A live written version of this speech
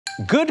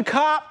Good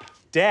cop,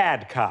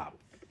 dad cop.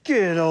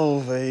 Get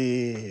over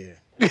here.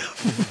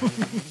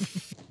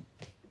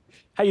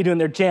 How you doing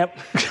there, champ?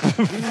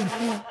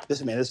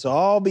 Listen, man, this will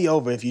all be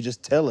over if you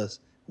just tell us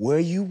where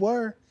you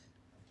were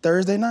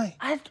Thursday night.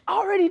 I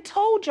already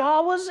told you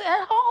I was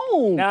at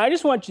home. Now, I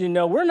just want you to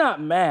know we're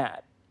not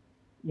mad.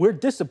 We're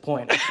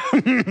disappointed.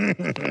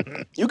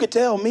 You could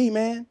tell me,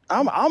 man.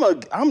 I'm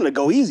gonna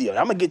go easy on you.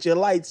 I'm gonna get you a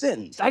light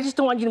sentence. I just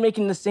don't want you to make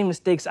the same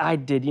mistakes I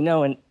did, you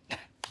know, and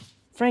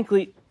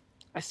frankly,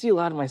 I see a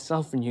lot of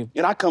myself in you.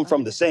 And I come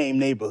from the same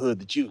neighborhood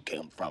that you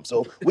come from,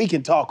 so we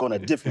can talk on a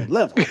different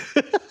level.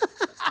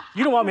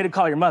 You don't want me to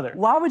call your mother.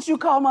 Why would you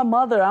call my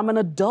mother? I'm an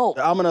adult.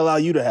 I'm gonna allow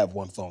you to have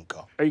one phone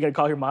call. Are you gonna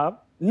call your mom?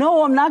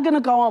 No, I'm not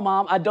gonna call my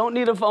mom. I don't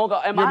need a phone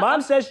call. Your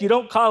mom says you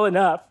don't call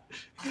enough,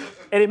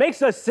 and it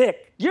makes us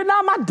sick. You're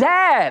not my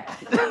dad.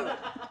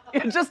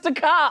 You're just a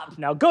cop.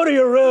 Now go to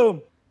your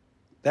room.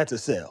 That's a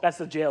cell. That's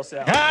the jail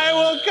cell. I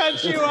will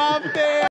cut you off there.